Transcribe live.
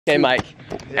Okay, Mike,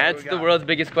 answer the world's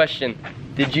biggest question.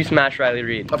 Did you smash Riley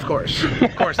Reid? Of course.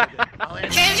 Of course I did.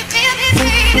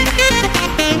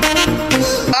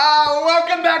 Oh,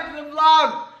 welcome back to the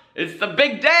vlog. It's the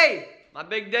big day. My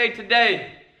big day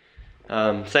today.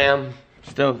 Sam,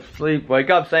 still asleep.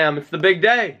 Wake up, Sam. It's the big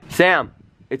day. Sam,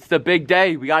 it's the big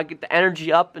day. We gotta get the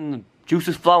energy up and the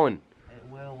juices flowing. It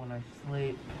will when I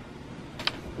sleep.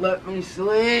 Let me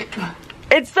sleep.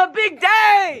 It's the big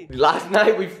day! Last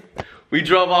night we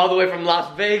drove all the way from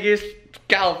Las Vegas to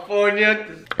California.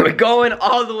 We're going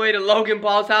all the way to Logan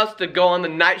Pauls' house to go on the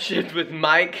night shift with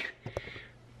Mike.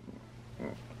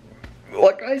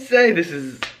 What can I say? This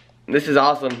is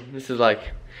awesome. This is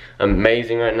like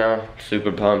amazing right now.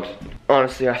 Super pumped.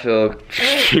 Honestly, I feel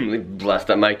extremely blessed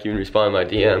that Mike even responded to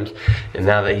my DMs. And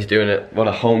now that he's doing it, what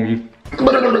a homie.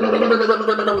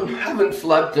 Haven't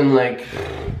slept in like,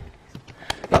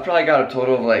 I probably got a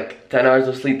total of like 10 hours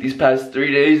of sleep these past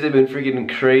 3 days. They've been freaking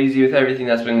crazy with everything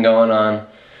that's been going on.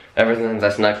 Ever since I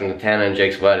snuck into Tana and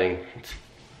Jake's wedding.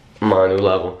 I'm on a new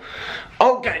level.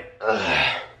 Okay.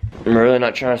 I'm really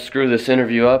not trying to screw this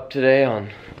interview up today on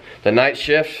the night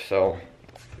shift, so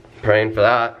praying for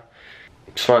that.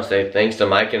 Just want to say thanks to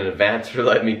Mike in advance for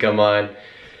letting me come on.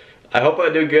 I hope I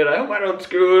do good. I hope I don't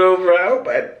screw it over. I hope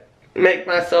I make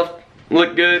myself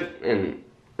look good and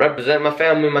represent my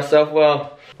family and myself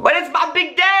well. But it's my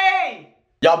big day!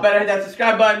 Y'all better hit that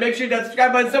subscribe button. Make sure that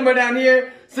subscribe button somewhere down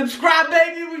here. Subscribe,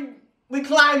 baby! We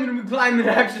climbing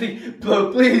actually.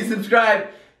 But please subscribe.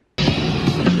 It's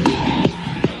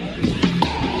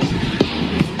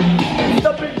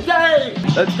the big day!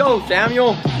 Let's go,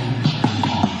 Samuel.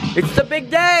 It's the big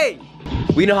day!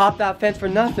 We didn't hop that fence for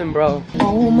nothing, bro.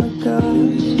 Oh my God,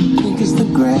 I think it's the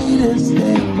greatest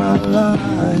day of my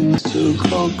life. To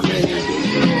go crazy.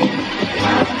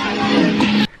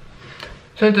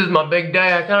 Since it's my big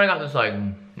day, I kinda got this like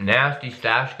nasty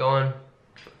stash going.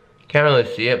 Can't really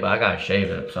see it, but I gotta shave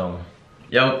it, so.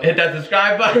 Yo, hit that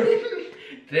subscribe button.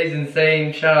 Today's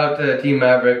insane. Shout out to Team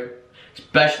Maverick.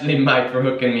 Especially Mike for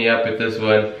hooking me up with this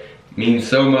one. Means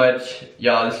so much.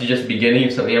 Y'all, this is just the beginning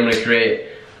of something I'm gonna create.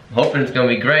 I'm hoping it's gonna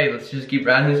be great. Let's just keep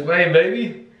riding this way,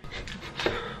 baby.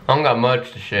 I don't got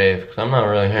much to shave, because I'm not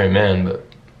really a hairy man, but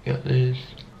got this.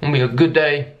 It's gonna be a good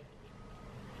day.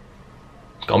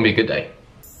 It's gonna be a good day.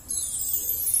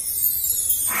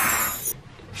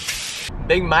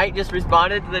 Big Mike just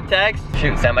responded to the text.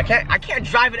 Shoot, Sam, I can't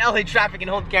drive in LA traffic and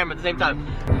hold the camera at the same time.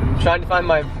 I'm trying to find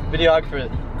my videographer,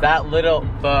 that little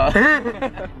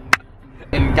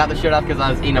and got the shirt off because I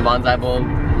was eating a bonsai bowl.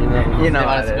 You know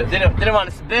how it is. Didn't want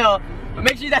to spill, but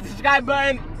make sure you hit that subscribe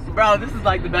button. Bro, this is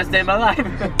like the best day of my life.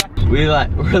 we're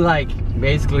like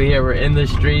basically here, we're in the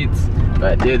streets.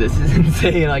 But dude, this is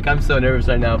insane. Like, I'm so nervous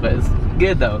right now, but it's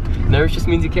good though. Nervous just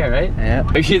means you care, right? Yeah.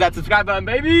 Make sure you hit that subscribe button,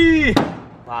 baby!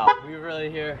 Wow, we're really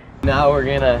here. Now we're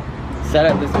gonna set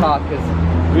up this cock because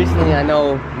recently I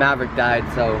know Maverick died,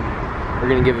 so we're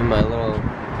gonna give him a little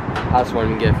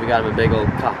housewarming gift. We got him a big old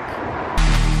cock.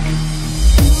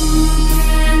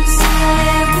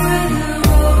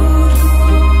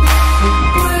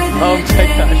 Oh my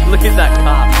gosh, look at that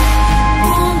cock.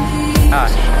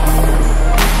 Gosh.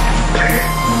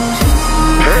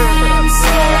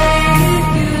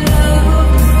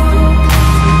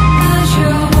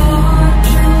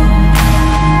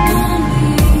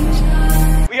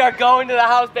 We are going to the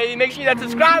house, baby. Make sure you hit that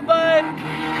subscribe button.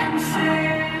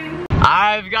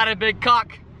 I've got a big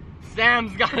cock.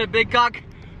 Sam's got a big cock.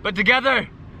 But together,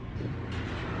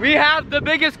 we have the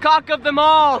biggest cock of them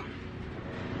all.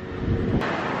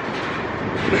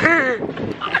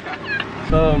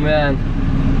 Oh man.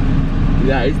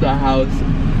 Yeah, it's the house.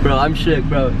 Bro, I'm shook,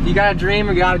 bro. If you got a dream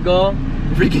or got a goal,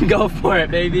 freaking go for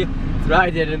it, baby. That's what I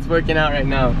did, and it's working out right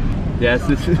now. Yes,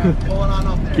 this is going on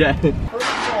up there. Yeah. First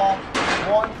of all,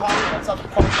 one compliments on the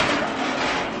part of the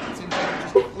seems like you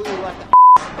just completely left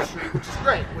the street, which is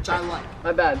great, which I like.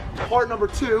 My bad. Part number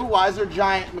two, why is there a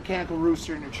giant mechanical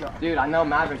rooster in your truck? Dude, I know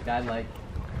Maverick died, like,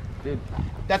 dude.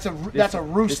 That's a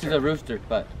rooster. This is a rooster,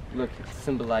 but look, it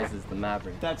symbolizes the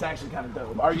Maverick. That's actually kind of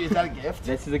dope. Is that a gift?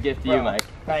 This is a gift to Bro, you, Mike.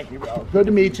 Thank you, bro. Good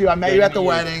to meet you. I met you at the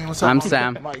wedding. What's up, I'm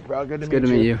Sam. Mike, bro. Good to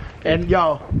meet you. And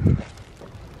yo,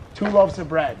 2 loaves of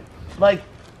bread. Like,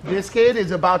 this kid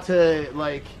is about to,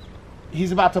 like,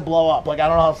 he's about to blow up. Like, I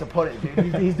don't know how else to put it,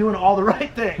 dude. He's doing all the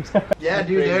right things. Yeah,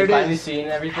 dude, there it Finally is. seeing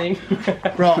everything.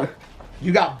 Bro,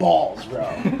 you got balls, bro.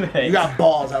 You got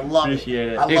balls. I love Appreciate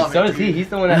it. I Dude, love so it, does he. dude. He's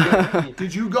the one that did it.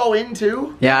 Did you go in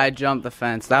too? Yeah, I jumped the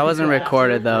fence. That wasn't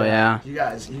recorded though, yeah. You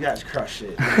guys crushed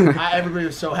it. Everybody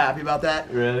was so happy about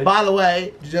that. Really? By the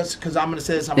way, just because I'm gonna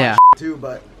say this on my Yeah. too,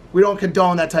 but we don't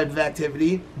condone that type of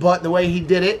activity. But the way he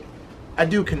did it, I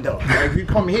do condone. Like, if you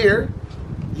come here,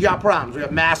 you got problems. We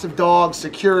have massive dogs,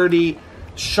 security,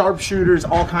 sharpshooters,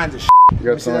 all kinds of shit. You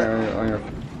got something on your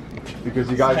because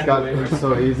you guys got it was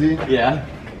so easy. Yeah.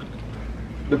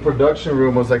 The production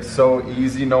room was like so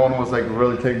easy. No one was like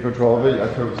really taking control of it. I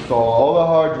could install all the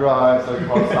hard drives, like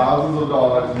cost thousands of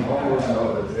dollars, and no one would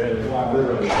notice.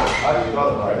 Literally, I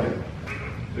forgot about it.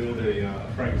 Do the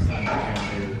Frankenstein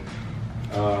campaign.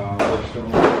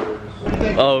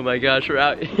 Oh my gosh, we're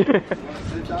out here.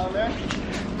 Sit down there.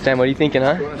 Sam, what are you thinking,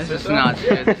 huh? This is not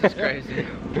shit. This is crazy.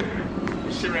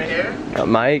 Shit right here.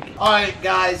 Mike. Alright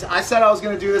guys, I said I was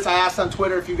going to do this. I asked on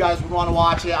Twitter if you guys would want to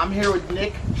watch it. I'm here with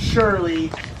Nick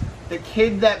Shirley, the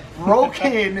kid that broke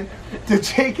in to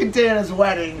Jake and Tana's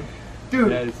wedding.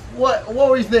 Dude, Yes. what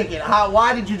were you thinking?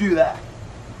 Why did you do that?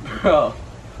 Bro,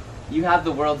 you have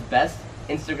the world's best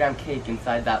Instagram cake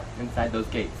inside those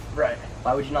gates. Right.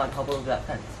 Why would you not couple over that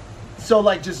fence? So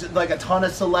like just like a ton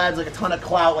of celebs, like a ton of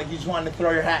clout, like you just wanted to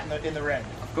throw your hat in the ring.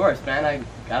 Of course, man. I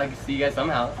gotta see you guys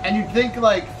somehow. And you'd think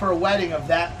like for a wedding of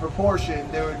that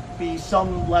proportion, there would be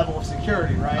some level of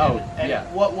security, right? Oh, and yeah.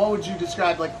 What would you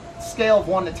describe, like scale of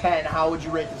 1 to 10, how would you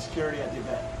rate the security at the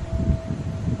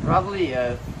event? Probably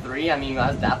 3. I mean,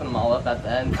 I was dapping them all up at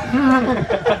the end.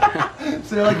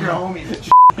 So they're like your homies and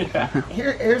shit. Yeah.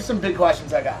 Here's some big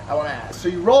questions I want to ask. So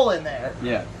you roll in there.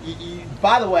 Yeah.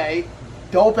 By the way,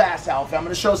 dope ass outfit. I'm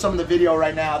going to show some of the video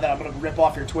right now that I'm going to rip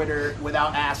off your Twitter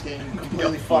without asking.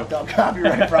 Completely fucked up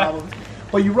copyright problems.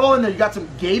 But you roll in there, you got some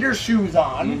gator shoes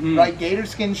on, right? Gator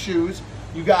skin shoes.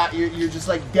 You're just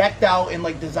like decked out in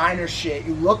like designer shit.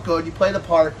 You look good, you play the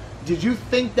part. Did you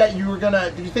think that you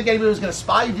think anybody was gonna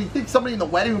spot you? Did you think somebody in the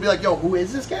wedding would be like, yo, who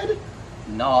is this kid?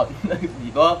 No.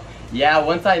 Well, yeah,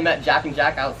 once I met Jack and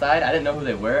Jack outside, I didn't know who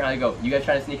they were. And I go, you guys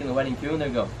trying to sneak in the wedding too? And they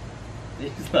go, they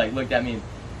just like looked at me and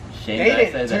shamed They that I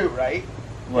did said too, that. right?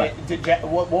 What?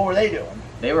 What were they doing?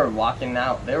 They were walking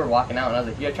out, and I was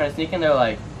like, you guys trying to sneak in? They're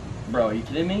like, bro, are you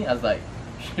kidding me? I was like,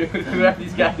 shoot, who are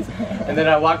these guys? And then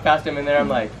I walked past him, and there I'm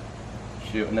like,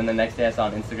 shoot. And then the next day I saw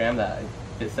on Instagram that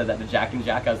it said that to Jack and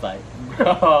Jack. I was like,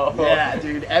 bro. Yeah,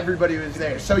 dude, everybody was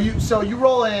there. So you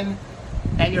roll in,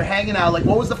 and you're hanging out. Like,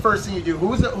 what was the first thing you do? Who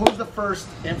was the first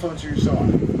influencer you saw?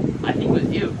 I think it was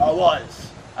you. Oh, it was.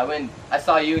 I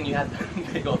saw you, and you had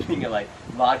the big old thing of like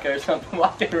vodka or something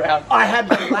walking around. I had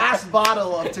the last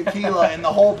bottle of tequila in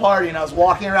the whole party, and I was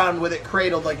walking around with it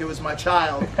cradled like it was my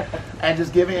child, and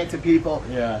just giving it to people.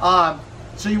 Yeah.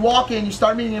 So you walk in, you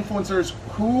start meeting influencers.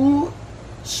 Who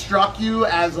struck you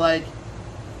as like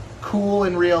cool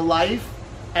in real life,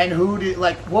 and who did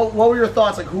like what were your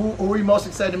thoughts? Like who were you most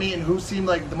excited to meet, and who seemed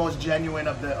like the most genuine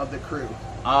of the crew?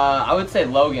 I would say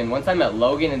Logan. Once I met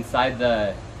Logan inside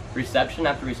the reception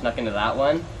after we snuck into that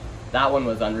one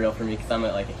was unreal for me because I'm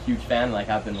like a huge fan. Like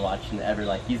I've been watching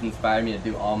like he's inspired me to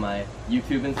do all my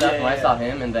YouTube and stuff. Yeah, When I saw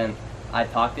him and then I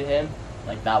talked to him,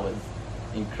 like that was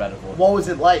incredible. What was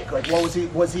it like? Like what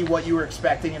was he what you were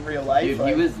expecting in real life? Dude,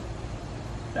 like, he was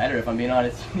better if I'm being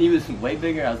honest. He was way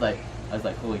bigger. I was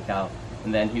like holy cow.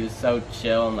 And then he was so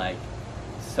chill and like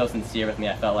so sincere with me.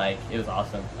 I felt like it was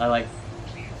awesome. I like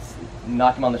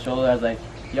knocked him on the shoulder. I was like,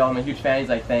 yo, I'm a huge fan. He's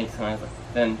like, thanks. And I was like,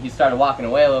 then he started walking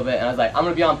away a little bit, and I was like, I'm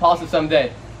gonna be on Pulse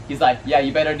someday. He's like, yeah,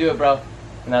 you better do it, bro.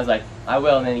 And I was like, I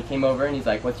will. And then he came over and he's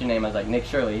like, what's your name? I was like, Nick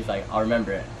Shirley. He's like, I'll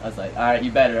remember it. I was like, all right,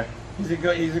 you better. He's a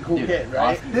cool Dude, kid,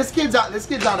 right? awesome. This kid's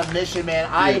on a mission, man.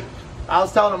 I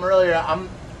was telling him earlier,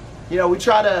 we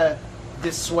try to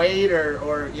dissuade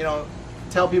or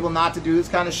tell people not to do this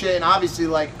kind of shit, and obviously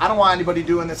like I don't want anybody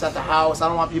doing this at the house. I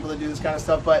don't want people to do this kind of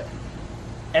stuff,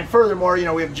 and furthermore,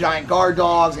 we have giant guard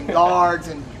dogs and guards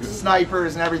and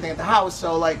snipers and everything at the house,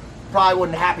 so like probably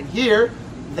wouldn't happen here.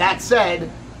 That said,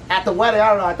 at the wedding, I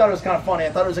don't know, I thought it was kind of funny. I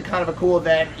thought it was a kind of a cool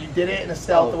event. You did it in a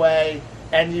stealth way,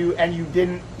 and you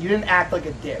didn't act like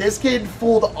a dick. This kid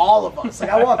fooled all of us. Like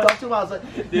I walked up to him, I was like,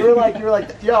 you were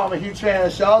like, yo, I'm a huge fan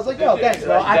of the show. I was like, yo, thanks,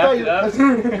 bro. I thought you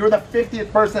were the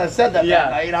 50th person that said that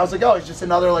night, and I was like, oh, it's just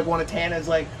another like one of Tana's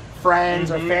like friends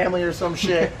or family or some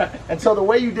shit. And so the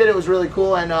way you did it was really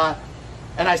cool, and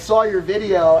I saw your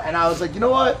video, and I was like, you know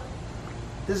what?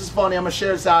 This is funny. I'm gonna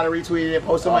share this out. I retweeted it,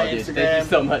 posted on my Instagram. Thank you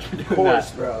so much for doing of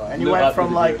course, that. Bro. And you went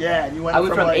from like, you went I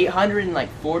went from like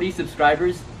 840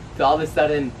 subscribers to all of a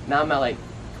sudden now I'm at like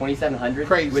 2,700,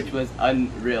 Crazy. which was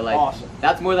unreal. Like Awesome.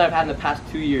 That's more than I've had in the past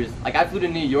 2 years. Like I flew to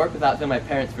New York without telling my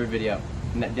parents for a video,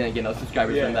 and didn't get no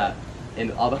subscribers from that.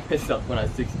 And all by myself when I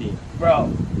was 16.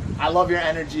 Bro, I love your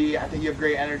energy. I think you have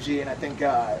great energy, and I think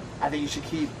you should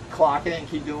keep clocking it and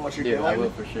keep doing what you're doing. I will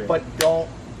for sure. But don't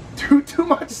do too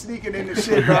much sneaking into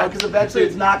shit, bro, because eventually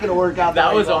it's not gonna work out.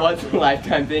 That was a once in a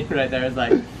lifetime thing right there. It's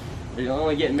like you're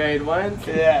only getting married once.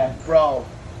 Yeah, bro.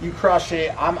 You crush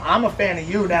it. I'm a fan of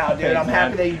you now, dude. I'm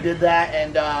happy that you did that,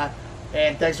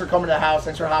 and thanks for coming to the house.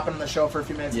 Thanks for hopping on the show for a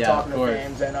few minutes and talking to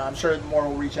fans. And I'm sure more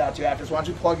will reach out to you after. So why don't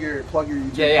you plug your YouTube,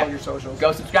 plug your socials.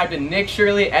 Go subscribe to Nick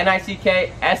Shirley, NickShirley, and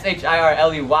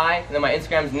then my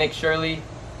Instagram is Nick Shirley.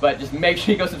 But just make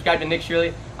sure you go subscribe to Nick Shirley.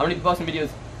 I'm gonna be posting videos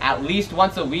at least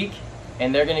once a week,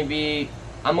 and they're gonna be.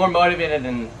 I'm more motivated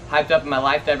and hyped up in my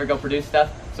life to ever go produce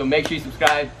stuff. So make sure you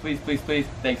subscribe, please, please, please.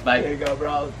 Thanks, bye. There you go,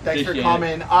 bro. Thanks for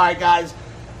coming. All right, guys.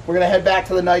 We're going to head back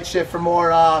to the night shift for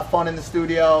more fun in the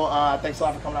studio. Thanks a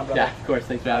lot for coming on, brother. Yeah, of course.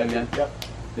 Thanks for having me, man. Yep.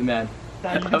 Good man.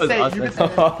 That was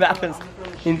awesome. Oh, that was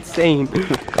insane.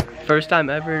 First time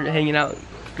ever hanging out.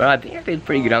 But I think I did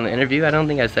pretty good on the interview. I don't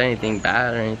think I said anything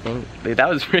bad or anything. But that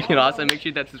was freaking awesome. Make sure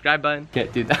you hit that subscribe button. Yeah,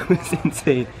 dude, that was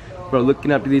insane. Bro,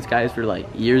 looking up to these guys for like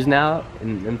years now,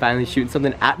 and then finally shooting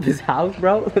something at this house,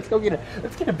 bro. Let's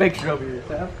get a picture over here,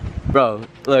 Sam. Bro,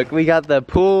 look, we got the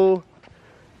pool,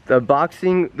 the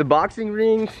boxing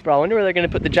rings. Bro, I wonder where they're gonna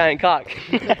put the giant cock.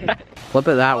 Flip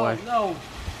it that way. No,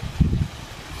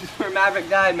 this is where Maverick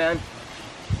died, man.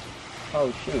 Oh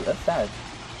shoot, that's sad.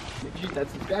 Make sure you hit that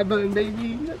subscribe button,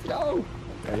 baby. Let's go.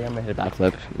 Ready? I'm gonna hit a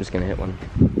backflip. I'm just gonna hit one.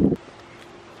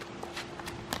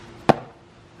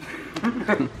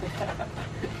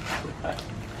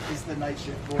 It's the night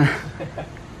shift, boys.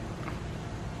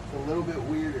 It's a little bit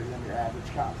weirder than your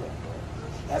average content,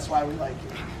 but that's why we like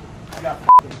it. I got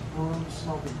f***ing brooms,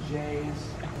 smoking J's.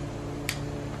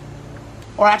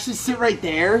 Or actually sit right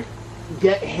there,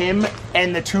 get him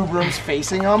and the two brooms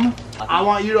facing him. I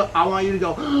want you to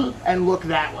go and look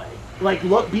that way. Like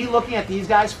be looking at these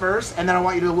guys first, and then I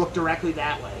want you to look directly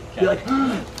that way. Be like,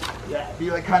 yeah, be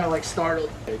like kind of like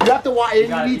startled. You have to watch. You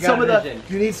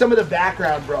need some of the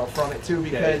background, bro, from it too,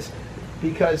 because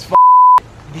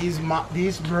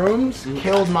these brooms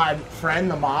killed my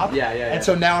friend, the mop. Yeah. And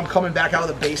so now I'm coming back out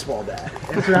with a baseball bat.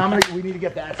 And so now we need to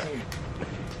get that scene.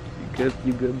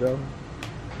 You good, bro?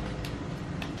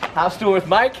 House tour with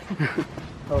Mike.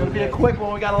 It'll be a quick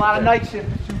one. We got a lot of night shift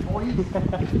to shoot, boys.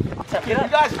 You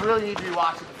guys really need to be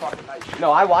watching the fucking night shift.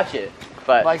 No, I watch it,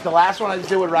 but like the last one I just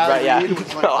did with Riley. Right, Reid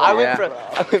was like, no, I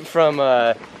went from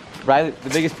Riley, the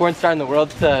biggest porn star in the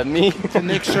world, to me. To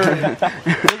Nick Shirley. Look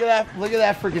at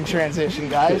that freaking transition,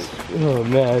 guys. Oh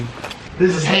man.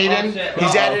 This is Hayden.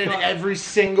 He's edited every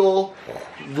single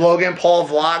Logan Paul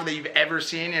vlog that you've ever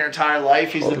seen in your entire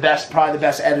life. He's probably the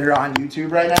best editor on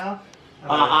YouTube right now.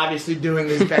 Obviously doing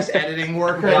his best editing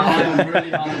work right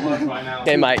now.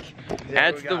 Hey Mike,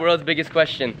 answer the world's biggest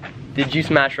question. Did you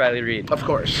smash Riley Reid? Of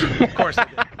course I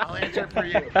did. I'll answer it for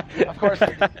you. Of course I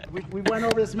did. We went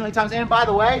over this a million times, and by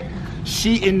the way,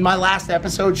 in my last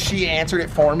episode, she answered it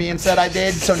for me and said I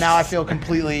did, so now I feel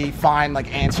completely fine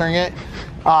like answering it.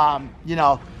 You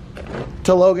know,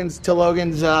 to Logan's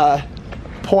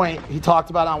point, he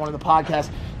talked about it on one of the podcasts,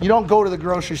 you don't go to the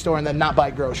grocery store and then not buy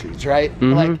groceries, right?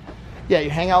 Mm-hmm. Like, yeah, you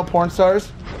hang out with porn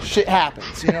stars, shit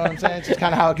happens, you know what I'm saying? It's just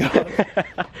kind of how it goes.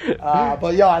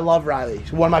 But yo, I love Riley.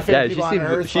 She's one of my favorite people on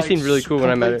earth. She seemed really cool when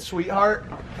I met her. Sweetheart.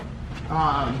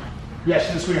 Yeah,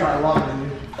 she's a sweetheart. I love her,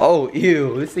 dude. Oh,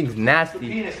 ew, this thing's nasty.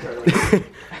 Penis turtle.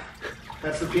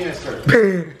 That's the penis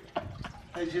turtle.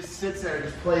 It just sits there and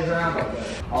just plays around like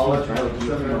that. I'll let Riley keep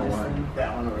it away.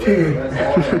 That one over there.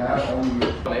 That's all I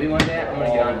have. Maybe one day I'm gonna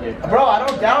get on here. Bro, I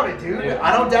don't doubt it, dude.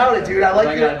 I don't doubt it, dude. I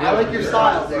like your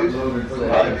style, dude. I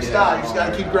like your style. You just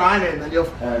gotta keep grinding, and then you'll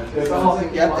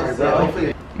get there,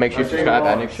 bro. Make sure you subscribe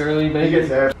at Nick Shirley, baby.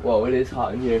 Whoa, it is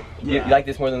hot in here. You like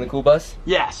this more than the cool bus?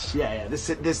 Yes, yeah. This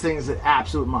thing is an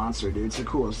absolute monster, dude. It's the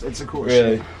coolest. It's the coolest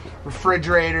really? Shit.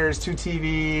 Refrigerators, 2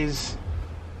 TVs.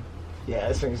 Yeah,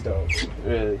 this thing's dope.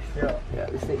 Really? Yeah. Yeah,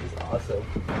 this thing is awesome.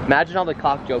 Imagine all the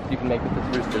cock jokes you can make with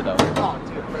this rooster, though. Oh,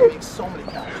 dude, I make so many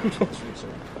cock jokes with this rooster.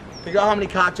 Think about how many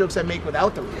cock jokes I make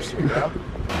without the rooster, bro.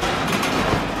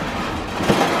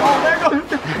 Oh, there goes.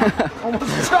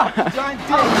 Almost dropped a giant dick.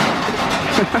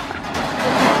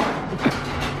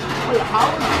 Wait, how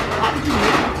did you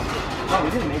make it? Oh, we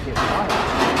didn't make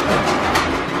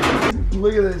it.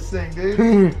 Look at this thing, dude.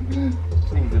 This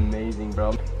thing's amazing,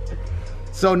 bro.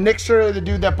 So Nick Shirley, the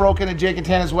dude that broke into Jake and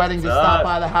Tana's wedding, just stopped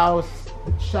by the house,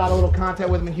 shot a little content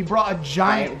with him, and he brought a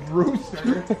giant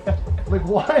rooster. Like,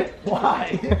 what?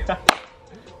 Why?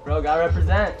 Bro, gotta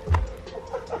represent.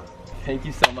 Thank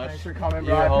you so much. Thanks for coming,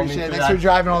 bro. I appreciate it. Thanks for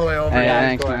driving all the way over. Hey,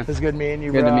 thanks, man. It's good meeting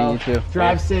you, bro. Good to meet you, too.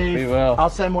 Drive safe. We will. I'll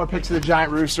send more pics of the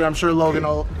giant rooster. I'm sure Logan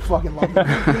will fucking love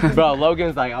it. Bro,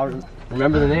 Logan's like, I'll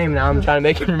remember the name. Now I'm trying to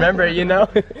make him remember it, you know?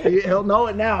 He'll know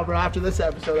it now, bro, after this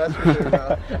episode. That's for sure,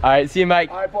 bro. All right, see you, Mike.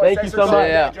 All right, boys. Thank you so much.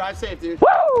 Yeah. Drive safe, dude.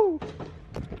 Woo!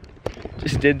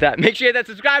 Just did that. Make sure you hit that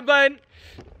subscribe button.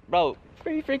 Bro,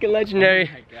 pretty freaking legendary.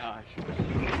 Oh my gosh.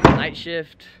 Night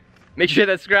shift. Make sure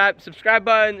to hit that subscribe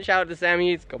button. Shout out to Sam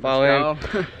Heath. Go follow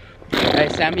him. Hey,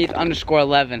 Sam Heath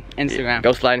 _11 Instagram.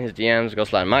 Go slide in his DMs. Go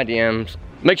slide in my DMs.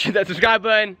 Make sure that subscribe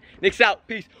button. Nick's out.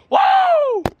 Peace. Woo!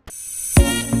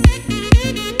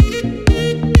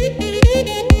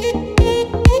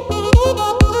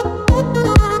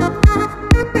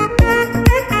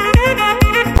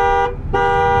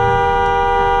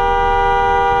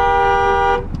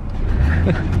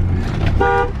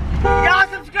 Y'all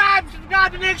subscribe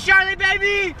to Nick Shirley,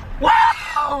 baby!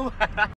 Woo!